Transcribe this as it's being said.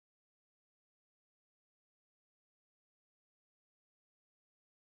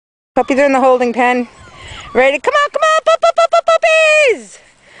Puppies are in the holding pen. Ready? Come on, puppies!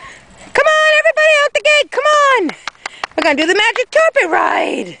 Come on, everybody out the gate, come on! We're gonna do the magic tarpet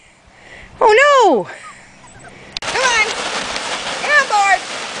ride. Oh no! Come on, get on board.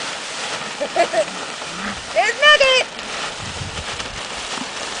 There's Nugget.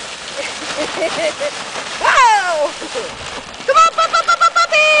 Whoa! Come on,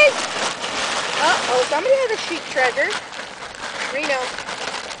 puppies! Uh-oh, somebody has a sheep treasure. Reno.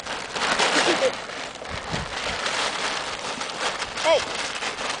 Hey.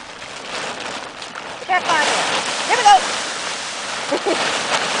 Step on it. Here we go.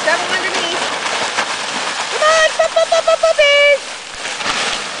 Step underneath. Come on, puppies!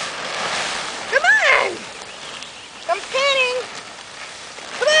 Come on! I'm panning.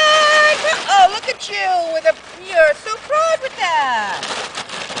 Come on! Oh, look at you with a. You're so proud with that.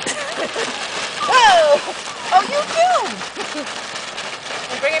 Whoa! Oh, you too.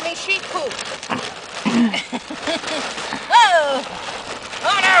 You're bringing me sheep poop. Whoa!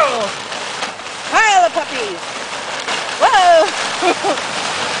 Oh no! Pile of puppies! Whoa!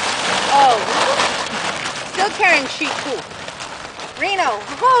 Oh, still carrying sheep poop. Reno,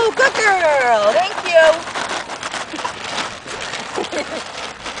 oh, good girl! Thank you!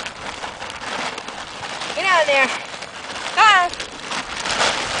 Get out of there! Ah!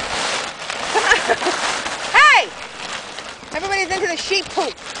 Come on! Hey! Everybody's into the sheep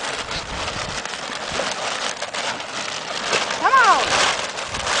poop. Come on!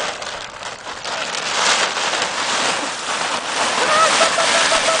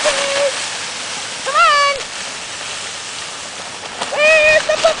 Come on! Where's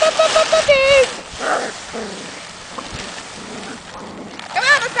the puppies? Come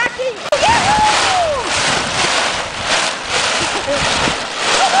on, Masaki! Yahoo!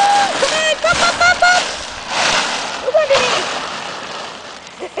 Come on, pop! Who's underneath?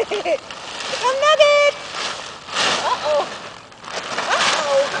 Come Nugget! Uh-oh!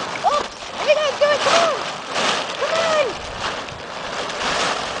 Uh-oh! Oh! There you guys go! Come on! Come on!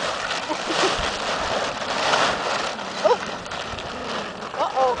 Oh!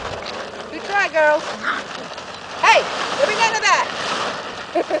 Uh-oh! Good try, girls! Hey! Let me none of that!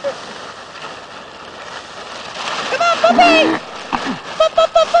 Come on, puppy!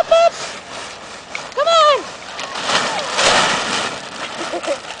 Pup! Come on!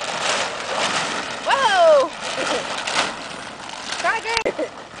 Whoa! Try again!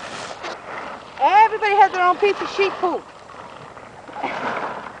 Everybody has their own piece of sheep poop.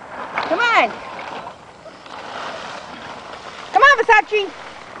 Come on! Come on, Versace!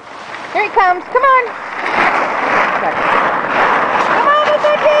 Here he comes. Come on! Come on,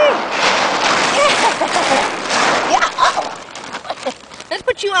 Versace! Yeah! Uh-oh. Let's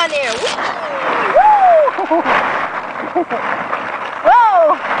put you on there. Woo!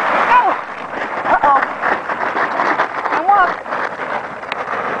 Whoa! Oh! Uh-oh. Now walk.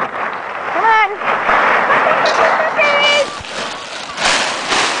 Come on!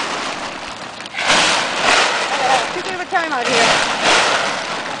 Too good of a time out here.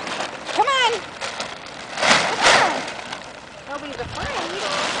 Come on! Come on! Nobody's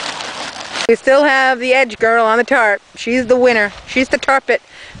afraid. We still have the edge girl on the tarp. She's the winner. She's the tarpet.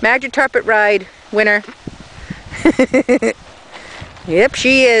 Magic tarpet ride winner. Yep,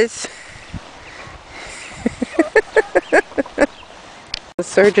 she is.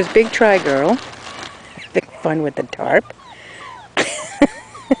 Serge's big try girl. Having fun with the tarp.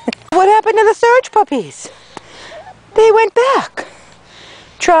 What happened to the Serge puppies? They went back.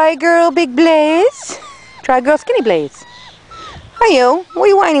 Try girl Big Blaze. Try girl Skinny Blaze. Hi you. What are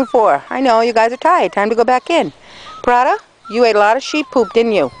you whining for? I know you guys are tired. Time to go back in. Prada, you ate a lot of sheep poop,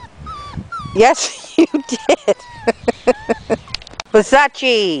 didn't you? Yes, you did.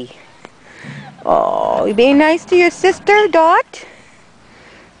 Versace. Oh, you being nice to your sister, Dot?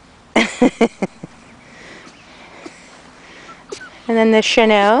 And then the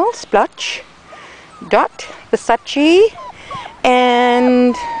Chanel, Splotch, Dot, Versace,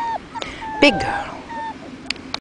 and Big Girl.